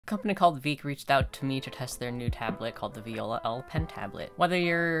company called Veikk reached out to me to test their new tablet called the Viola pen tablet. Whether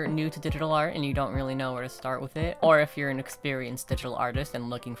you're new to digital art and you don't really know where to start with it, or if you're an experienced digital artist and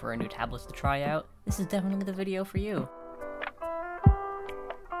looking for a new tablet to try out, this is definitely the video for you.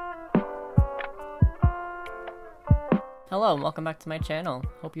 Hello and welcome back to my channel.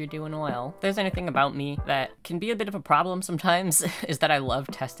 Hope you're doing well. If there's anything about me that can be a bit of a problem sometimes, is that I love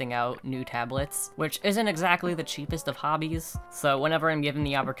testing out new tablets, which isn't exactly the cheapest of hobbies. So whenever I'm given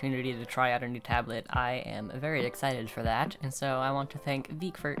the opportunity to try out a new tablet, I am very excited for that. And so I want to thank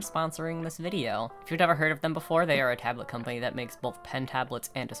Veikk for sponsoring this video. If you've never heard of them before, they are a tablet company that makes both pen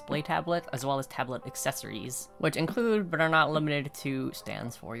tablets and display tablets, as well as tablet accessories, which include but are not limited to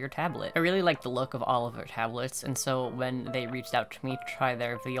stands for your tablet. I really like the look of all of their tablets, and so when they reached out to me to try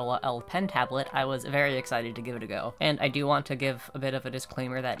their Viola pen tablet, I was very excited to give it a go. And I do want to give a bit of a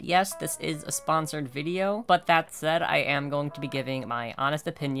disclaimer that yes, this is a sponsored video, but that said, I am going to be giving my honest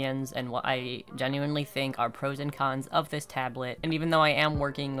opinions and what I genuinely think are pros and cons of this tablet. And even though I am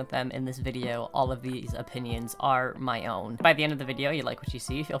working with them in this video, all of these opinions are my own. By the end of the video, you like what you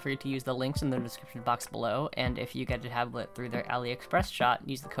see, feel free to use the links in the description box below, and if you get a tablet through their AliExpress shop,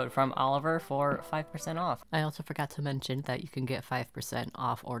 use the code from Oliver for 5% off. I also forgot to mention that you can get 5%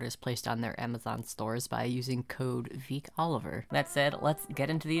 off orders placed on their Amazon stores by using code VeikOliver. That said, let's get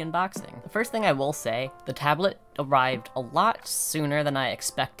into the unboxing. The first thing I will say, the tablet arrived a lot sooner than I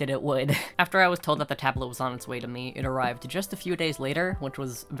expected it would. After I was told that the tablet was on its way to me, it arrived just a few days later, which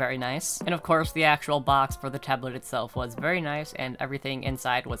was very nice. And of course, the actual box for the tablet itself was very nice, and everything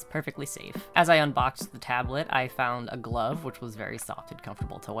inside was perfectly safe. As I unboxed the tablet, I found a glove, which was very soft and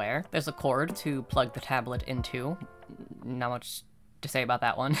comfortable to wear. There's a cord to plug the tablet into. Not much to say about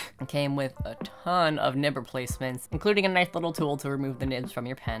that one. It came with a ton of nib replacements, including a nice little tool to remove the nibs from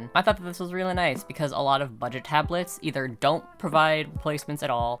your pen. I thought that this was really nice because a lot of budget tablets either don't provide replacements at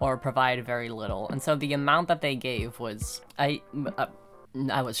all or provide very little, and so the amount that they gave was, I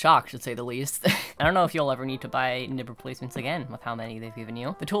was shocked, to say the least. I don't know if you'll ever need to buy nib replacements again with how many they've given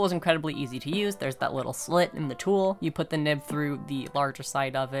you. The tool is incredibly easy to use. There's that little slit in the tool. You put the nib through the larger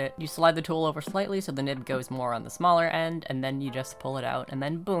side of it. You slide the tool over slightly so the nib goes more on the smaller end, and then you just pull it out, and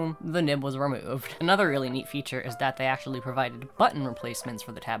then boom, the nib was removed. Another really neat feature is that they actually provided button replacements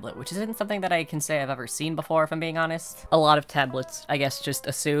for the tablet, which isn't something that I can say I've ever seen before, if I'm being honest. A lot of tablets, I guess, just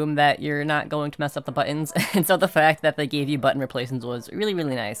assume that you're not going to mess up the buttons, and so the fact that they gave you button replacements was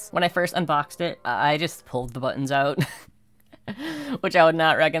really nice. When I first unboxed it, I just pulled the buttons out, which I would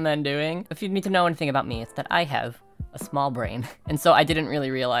not recommend doing. If you need to know anything about me, it's that I have a small brain. And so I didn't really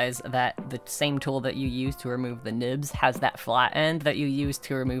realize that the same tool that you use to remove the nibs has that flat end that you use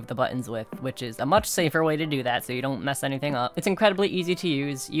to remove the buttons with, which is a much safer way to do that so you don't mess anything up. It's incredibly easy to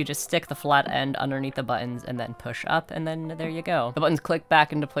use. You just stick the flat end underneath the buttons and then push up, and then there you go. The buttons click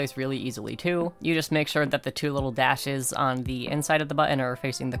back into place really easily too. You just make sure that the two little dashes on the inside of the button are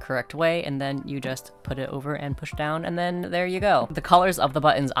facing the correct way, and then you just put it over and push down, and then there you go. The colors of the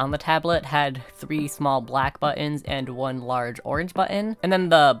buttons on the tablet had 3 small black buttons and 1 large orange button, and then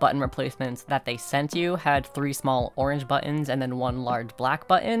the button replacements that they sent you had 3 small orange buttons and then 1 large black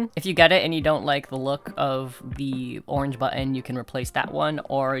button. If you get it and you don't like the look of the orange button, you can replace that one,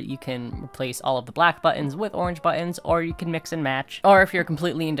 or you can replace all of the black buttons with orange buttons, or you can mix and match, or if you're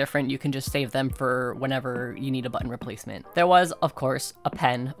completely indifferent, you can just save them for whenever you need a button replacement. There was, of course, a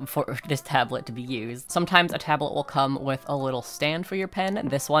pen for this tablet to be used. Sometimes a tablet will come with a little stand for your pen.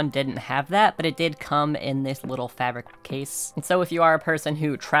 This one didn't have that, but it did come in this little fabric case. And so if you are a person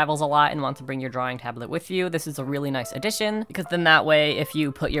who travels a lot and wants to bring your drawing tablet with you, this is a really nice addition, because then that way, if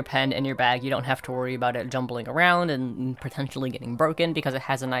you put your pen in your bag, you don't have to worry about it jumbling around and potentially getting broken, because it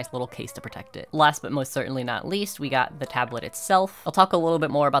has a nice little case to protect it. Last but most certainly not least, we got the tablet itself. I'll talk a little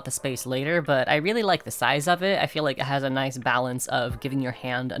bit more about the space later, but I really like the size of it. I feel like it has a nice balance of giving your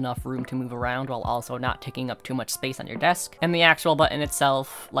hand enough room to move around while also not taking up too much space on your desk. And the actual button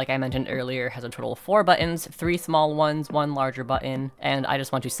itself, like I mentioned earlier, has a total of 4 buttons, 3 small ones, 1 larger button, and I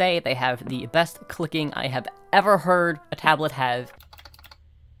just want to say they have the best clicking I have ever heard a tablet have.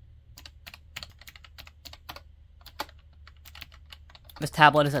 This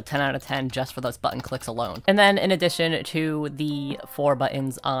tablet is a 10 out of 10 just for those button clicks alone. And then in addition to the 4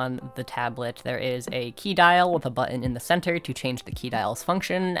 buttons on the tablet, there is a key dial with a button in the center to change the key dial's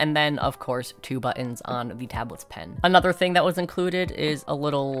function, and then of course 2 buttons on the tablet's pen. Another thing that was included is a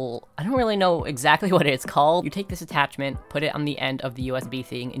little, I don't really know exactly what it's called. You take this attachment, put it on the end of the USB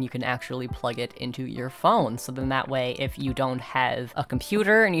thing, and you can actually plug it into your phone. So then that way, if you don't have a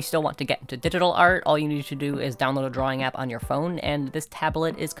computer and you still want to get into digital art, all you need to do is download a drawing app on your phone, and this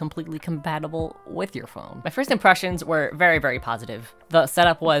tablet is completely compatible with your phone. My first impressions were very, very positive. The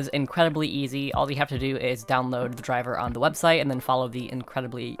setup was incredibly easy. All you have to do is download the driver on the website and then follow the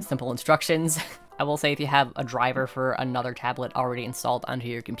incredibly simple instructions. I will say if you have a driver for another tablet already installed onto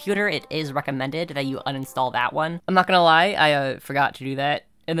your computer, it is recommended that you uninstall that one. I'm not gonna lie, I forgot to do that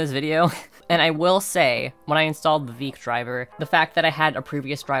in this video. And I will say, when I installed the Veikk driver, the fact that I had a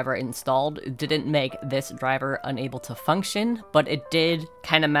previous driver installed didn't make this driver unable to function, but it did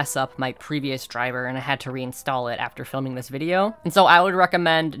kind of mess up my previous driver and I had to reinstall it after filming this video. And so I would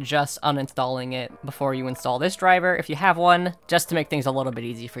recommend just uninstalling it before you install this driver if you have one, just to make things a little bit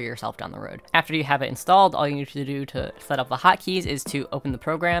easy for yourself down the road. After you have it installed, all you need to do to set up the hotkeys is to open the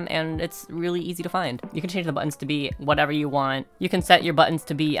program, and it's really easy to find. You can change the buttons to be whatever you want. You can set your buttons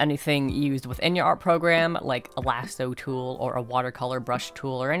to be anything used within your art program, like a lasso tool or a watercolor brush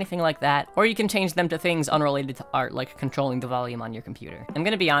tool or anything like that, or you can change them to things unrelated to art, like controlling the volume on your computer. I'm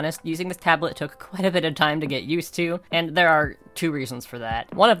gonna be honest, using this tablet took quite a bit of time to get used to, and there are two reasons for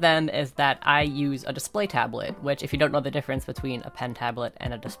that. One of them is that I use a display tablet, which, if you don't know the difference between a pen tablet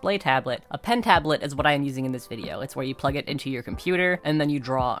and a display tablet, a pen tablet is what I am using in this video. It's where you plug it into your computer and then you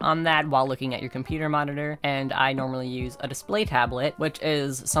draw on that while looking at your computer monitor, and I normally use a display tablet, which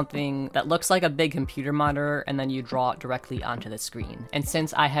is something that looks like a big computer monitor and then you draw it directly onto the screen. And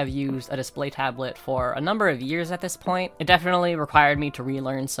since I have used a display tablet for a number of years at this point, it definitely required me to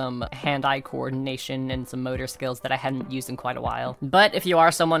relearn some hand-eye coordination and some motor skills that I hadn't used in quite a while. But if you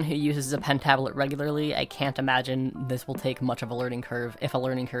are someone who uses a pen tablet regularly, I can't imagine this will take much of a learning curve, if a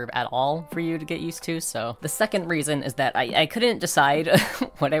learning curve at all, for you to get used to. So the second reason is that I couldn't decide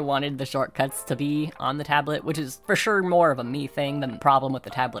what I wanted the shortcuts to be on the tablet, which is for sure more of a me thing than the problem with the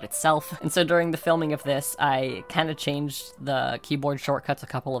tablet itself. And so during the filming of this, I kind of changed the keyboard shortcuts a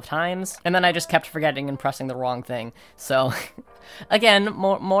couple of times, and then I just kept forgetting and pressing the wrong thing. So again,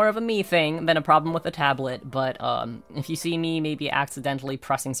 more of a me thing than a problem with the tablet, but if you see me maybe accidentally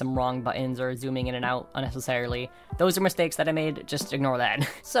pressing some wrong buttons or zooming in and out unnecessarily, those are mistakes that I made, just ignore that.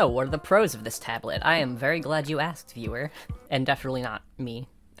 So what are the pros of this tablet? I am very glad you asked, viewer, and definitely not me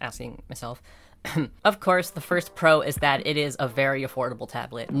asking myself. Of course, the first pro is that it is a very affordable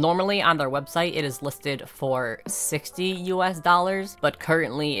tablet. Normally on their website it is listed for $60 US, but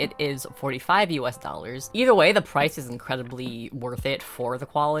currently it is $45 US. Either way, the price is incredibly worth it for the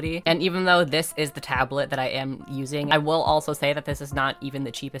quality. And even though this is the tablet that I am using, I will also say that this is not even the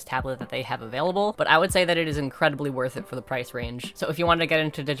cheapest tablet that they have available, but I would say that it is incredibly worth it for the price range. So if you want to get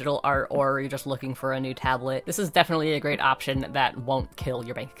into digital art or you're just looking for a new tablet, this is definitely a great option that won't kill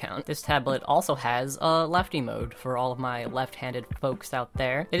your bank account. This tablet also has a lefty mode for all of my left-handed folks out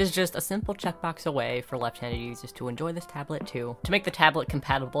there. It is just a simple checkbox away for left-handed users to enjoy this tablet too. To make the tablet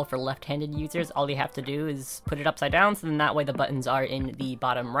compatible for left-handed users, all you have to do is put it upside down, so then that way the buttons are in the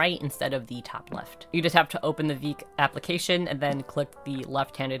bottom right instead of the top left. You just have to open the Veikk application and then click the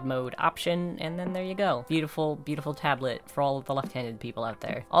left-handed mode option, and then there you go. Beautiful, beautiful tablet for all of the left-handed people out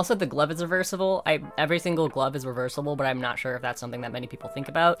there. Also, the glove is reversible. Every single glove is reversible, but I'm not sure if that's something that many people think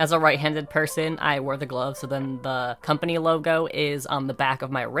about. As a right-handed person, I wear the glove, so then the company logo is on the back of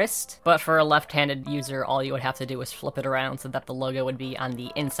my wrist. But for a left-handed user, all you would have to do is flip it around so that the logo would be on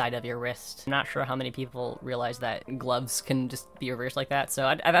the inside of your wrist. I'm not sure how many people realize that gloves can just be reversed like that, so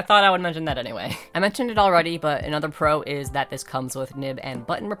I thought I would mention that anyway. I mentioned it already, but another pro is that this comes with nib and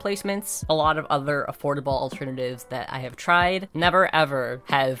button replacements. A lot of other affordable alternatives that I have tried never ever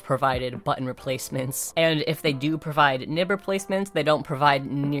have provided button replacements, and if they do provide nib replacements, they don't provide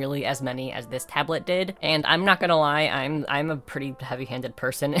nearly as many as this tablet did. And I'm not gonna lie, I'm a pretty heavy-handed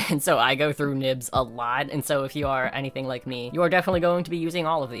person, and so I go through nibs a lot, and so if you are anything like me, you are definitely going to be using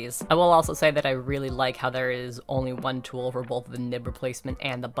all of these. I will also say that I really like how there is only one tool for both the nib replacement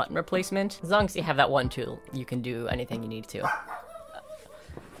and the button replacement. As long as you have that one tool, you can do anything you need to.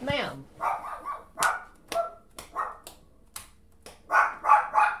 Ma'am!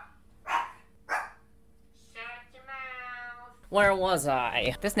 Where was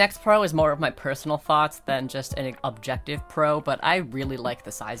I? This next pro is more of my personal thoughts than just an objective pro, but I really like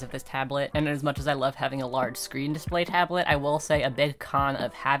the size of this tablet, and as much as I love having a large screen display tablet, I will say a big con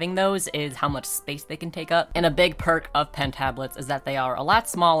of having those is how much space they can take up. And a big perk of pen tablets is that they are a lot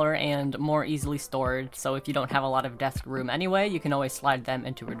smaller and more easily stored, so if you don't have a lot of desk room anyway, you can always slide them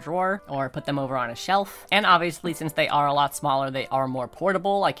into a drawer or put them over on a shelf. And obviously, since they are a lot smaller, they are more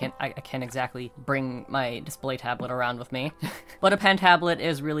portable. I can't exactly bring my display tablet around with me. But but a pen tablet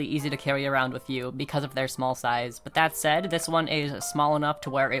is really easy to carry around with you because of their small size. But that said, this one is small enough to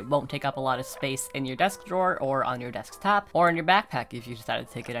where it won't take up a lot of space in your desk drawer or on your desktop or in your backpack if you decided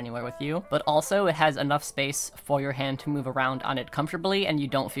to take it anywhere with you. But also it has enough space for your hand to move around on it comfortably, and you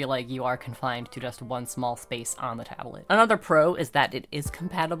don't feel like you are confined to just one small space on the tablet. Another pro is that it is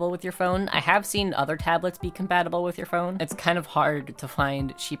compatible with your phone. I have seen other tablets be compatible with your phone. It's kind of hard to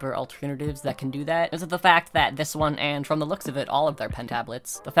find cheaper alternatives that can do that. Is the fact that this one, and from the looks of it, all of their pen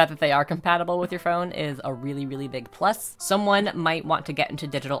tablets, the fact that they are compatible with your phone is a really, really big plus. Someone might want to get into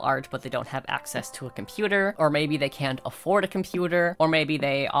digital art, but they don't have access to a computer, or maybe they can't afford a computer, or maybe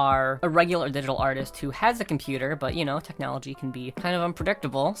they are a regular digital artist who has a computer, but you know, technology can be kind of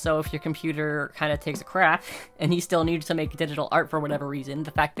unpredictable. So if your computer kind of takes a crap and you still need to make digital art for whatever reason,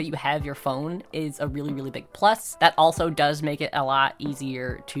 the fact that you have your phone is a really, really big plus. That also does make it a lot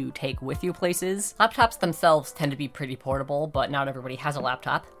easier to take with you places. Laptops themselves tend to be pretty portable, but not everybody has a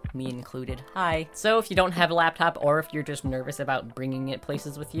laptop, me included. Hi. So if you don't have a laptop, or if you're just nervous about bringing it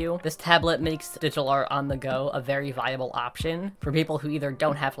places with you, this tablet makes digital art on the go a very viable option for people who either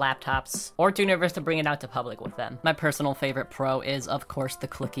don't have laptops or too nervous to bring it out to public with them. My personal favorite pro is, of course, the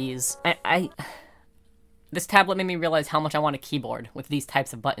clickies. This tablet made me realize how much I want a keyboard with these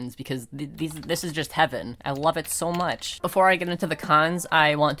types of buttons, because this is just heaven. I love it so much. Before I get into the cons,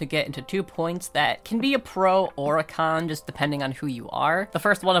 I want to get into 2 points that can be a pro or a con, just depending on who you are. The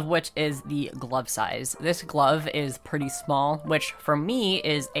first one of which is the glove size. This glove is pretty small, which for me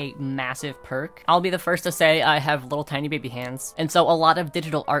is a massive perk. I'll be the first to say I have little tiny baby hands, and so a lot of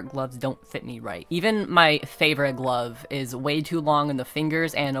digital art gloves don't fit me right. Even my favorite glove is way too long in the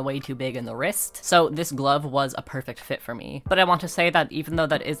fingers and way too big in the wrist, so this glove was a perfect fit for me. But I want to say that even though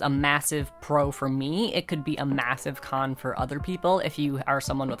that is a massive pro for me, it could be a massive con for other people if you are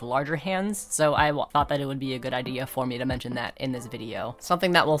someone with larger hands, so I thought that it would be a good idea for me to mention that in this video.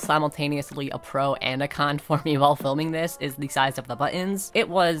 Something that will simultaneously a pro and a con for me while filming this is the size of the buttons. It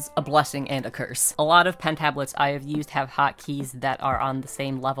was a blessing and a curse. A lot of pen tablets I have used have hotkeys that are on the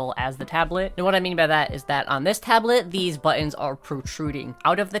same level as the tablet, and what I mean by that is that on this tablet, these buttons are protruding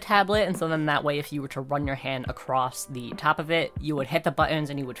out of the tablet, and so then that way if you were to run your hand across the top of it, you would hit the buttons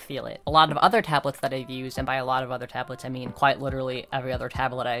and you would feel it. A lot of other tablets that I've used, and by a lot of other tablets I mean quite literally every other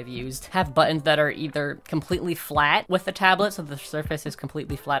tablet I've used, have buttons that are either completely flat with the tablet, so the surface is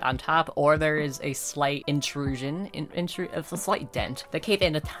completely flat on top, or there is a slight intrusion, a slight dent that cave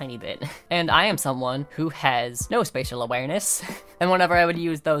in a tiny bit. And I am someone who has no spatial awareness, and whenever I would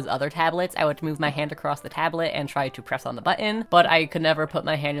use those other tablets, I would move my hand across the tablet and try to press on the button, but I could never put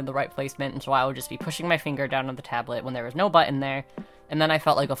my hand in the right placement, and so I would just be pushing my finger down on the tablet when there was no button there, and then I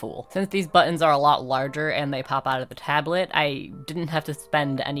felt like a fool. Since these buttons are a lot larger and they pop out of the tablet, I didn't have to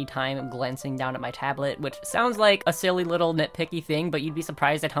spend any time glancing down at my tablet, which sounds like a silly little nitpicky thing, but you'd be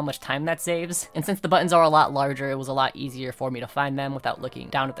surprised at how much time that saves. And since the buttons are a lot larger, it was a lot easier for me to find them without looking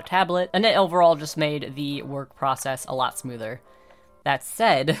down at the tablet, and it overall just made the work process a lot smoother. That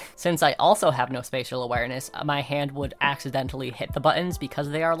said, since I also have no spatial awareness, my hand would accidentally hit the buttons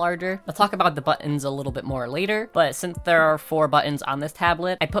because they are larger. I'll talk about the buttons a little bit more later, but since there are 4 buttons on this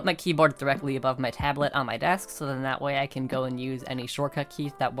tablet, I put my keyboard directly above my tablet on my desk, so then that way I can go and use any shortcut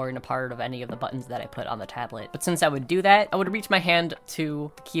keys that weren't a part of any of the buttons that I put on the tablet. But since I would do that, I would reach my hand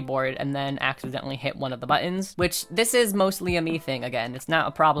to the keyboard and then accidentally hit one of the buttons, which this is mostly a me thing. Again, it's not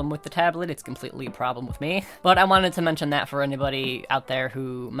a problem with the tablet, it's completely a problem with me. But I wanted to mention that for anybody out there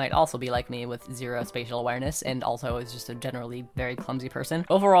who might also be like me with zero spatial awareness and also is just a generally very clumsy person.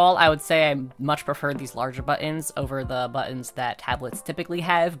 Overall, I would say I much prefer these larger buttons over the buttons that tablets typically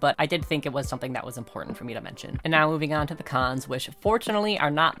have, but I did think it was something that was important for me to mention. And now moving on to the cons, which fortunately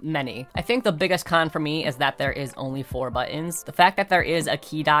are not many. I think the biggest con for me is that there is only 4 buttons. The fact that there is a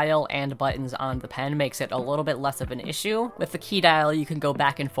key dial and buttons on the pen makes it a little bit less of an issue. With the key dial, you can go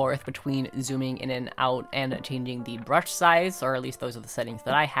back and forth between zooming in and out and changing the brush size, or at least those are the settings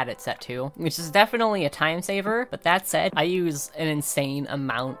that I had it set to, which is definitely a time saver. But that said, I use an insane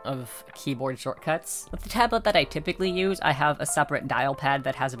amount of keyboard shortcuts. With the tablet that I typically use, I have a separate dial pad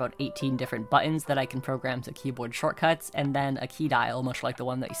that has about 18 different buttons that I can program to keyboard shortcuts, and then a key dial, much like the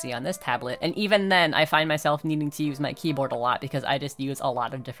one that you see on this tablet. And even then, I find myself needing to use my keyboard a lot because I just use a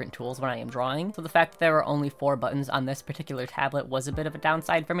lot of different tools when I am drawing. So the fact that there were only 4 buttons on this particular tablet was a bit of a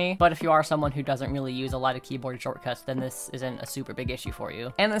downside for me. But if you are someone who doesn't really use a lot of keyboard shortcuts, then this isn't a super super big issue for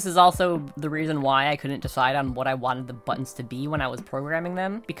you. And this is also the reason why I couldn't decide on what I wanted the buttons to be when I was programming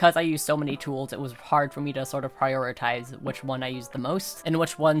them. Because I use so many tools, it was hard for me to sort of prioritize which one I used the most and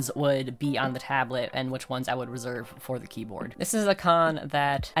which ones would be on the tablet and which ones I would reserve for the keyboard. This is a con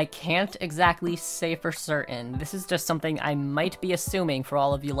that I can't exactly say for certain. This is just something I might be assuming for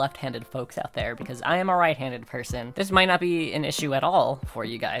all of you left-handed folks out there, because I am a right-handed person. This might not be an issue at all for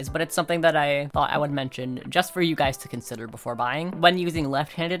you guys, but it's something that I thought I would mention just for you guys to consider before buying. When using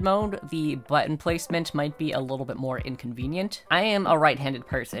left-handed mode, the button placement might be a little bit more inconvenient. I am a right-handed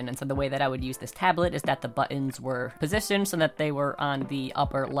person, and so the way that I would use this tablet is that the buttons were positioned so that they were on the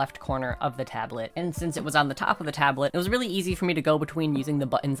upper left corner of the tablet. And since it was on the top of the tablet, it was really easy for me to go between using the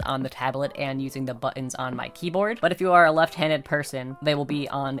buttons on the tablet and using the buttons on my keyboard. But if you are a left-handed person, they will be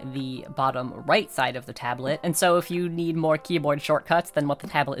on the bottom right side of the tablet. And so if you need more keyboard shortcuts than what the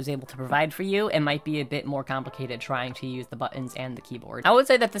tablet is able to provide for you, it might be a bit more complicated trying to use the buttons and the keyboard. I would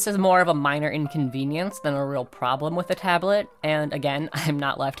say that this is more of a minor inconvenience than a real problem with the tablet. And again, I'm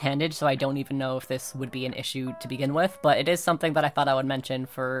not left-handed, so I don't even know if this would be an issue to begin with, but it is something that I thought I would mention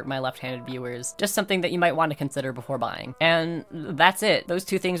for my left-handed viewers. Just something that you might want to consider before buying. And that's it. Those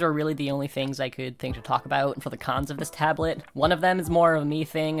two things are really the only things I could think to talk about for the cons of this tablet. One of them is more of a me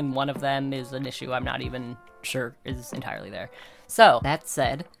thing, and one of them is an issue I'm not even sure is entirely there. So, that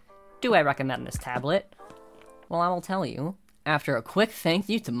said, do I recommend this tablet? Well, I will tell you after a quick thank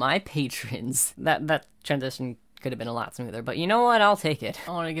you to my patrons. That transition could have been a lot smoother, but you know what? I'll take it.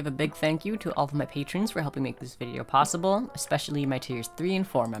 I want to give a big thank you to all of my patrons for helping make this video possible, especially my tiers 3 and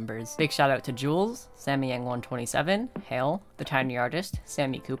 4 members. Big shout out to Jules, Sammy Yang 127, Hale, The Tiny Artist,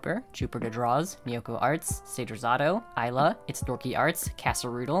 Sammy Cooper, Jupiter Draws, Miyoko Arts, Sage Rosado, Isla, It's Dorky Arts,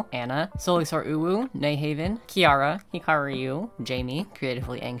 Cassaroodle, Anna, Solisor Uwu, Nayhaven, Kiara, Hikaru, Jamie,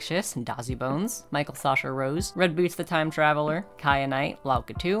 Creatively Anxious, Dazzy Bones, Michael Sasha Rose, Red Boots the Time Traveler, Kaya Knight,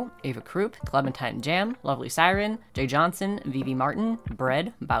 Lauka 2, Ava Krupp, Clementine Jam, Lovely Siren, Jay Johnson, Vivi Martin,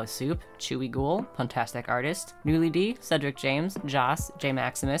 Bread, Bao Soup, Chewy Ghoul, Puntastic Artist, Newly D, Cedric James, Joss, J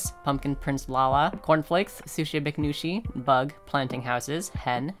Maximus, Pumpkin Prince Lala, Cornflakes, Sushi Biknushi, Bug, Planting Houses,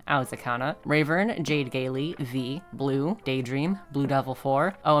 Hen, Auzakana, Ravern, Jade Gailey, V, Blue, Daydream, Blue Devil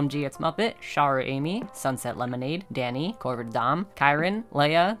 4, OMG It's Muppet, Shara Amy, Sunset Lemonade, Danny, Corvid Dom, Kyron,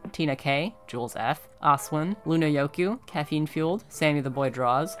 Leia, Tina K, Jules F, Oswin, Luna Yoku, Caffeine Fueled, Sammy the Boy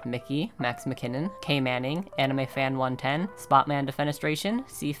Draws, Mickey, Max McKinnon, K Manning, Anime Fan 110, Spotman Defenestration,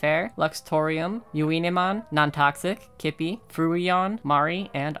 Seafair, Luxtorium, Yuiniman, Non-Toxic, Kippy, Fruion,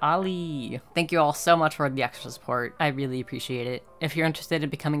 Mari, and Ali. Thank you all so much for the extra support. I really appreciate it. If you're interested in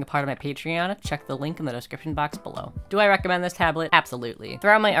becoming a part of my Patreon, check the link in the description box below. Do I recommend this tablet? Absolutely.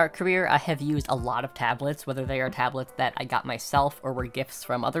 Throughout my art career, I have used a lot of tablets, whether they are tablets that I got myself or were gifts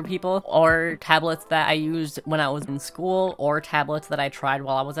from other people, or tablets that I used when I was in school, or tablets that I tried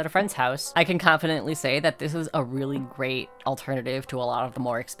while I was at a friend's house. I can confidently say that this is a really great alternative to a lot of the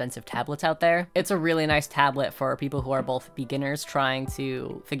more expensive tablets out there. It's a really nice tablet for people who are both beginners trying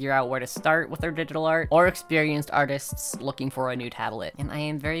to figure out where to start with their digital art, or experienced artists looking for a new tablet. And I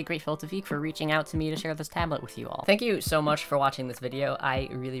am very grateful to Veikk for reaching out to me to share this tablet with you all. Thank you so much for watching this video. I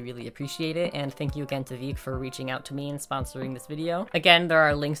really appreciate it, and thank you again to Veikk for reaching out to me and sponsoring this video. Again, there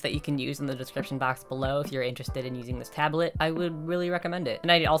are links that you can use in the description box below if you're interested in using this tablet. I would really recommend it.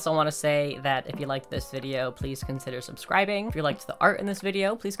 And I also want to say that if you liked this video, please consider subscribing. If you liked the art in this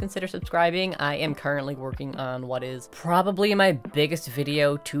video, please consider subscribing. I am currently working on what is probably my biggest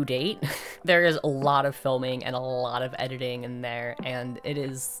video to date. There is a lot of filming and a lot of editing in there, and it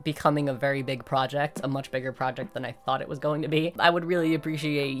is becoming a very big project, a much bigger project than I thought it was going to be. I would really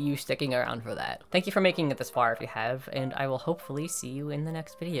appreciate you sticking around for that. Thank you for making it this far if you have, and I will hopefully see you in the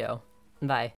next video. Bye.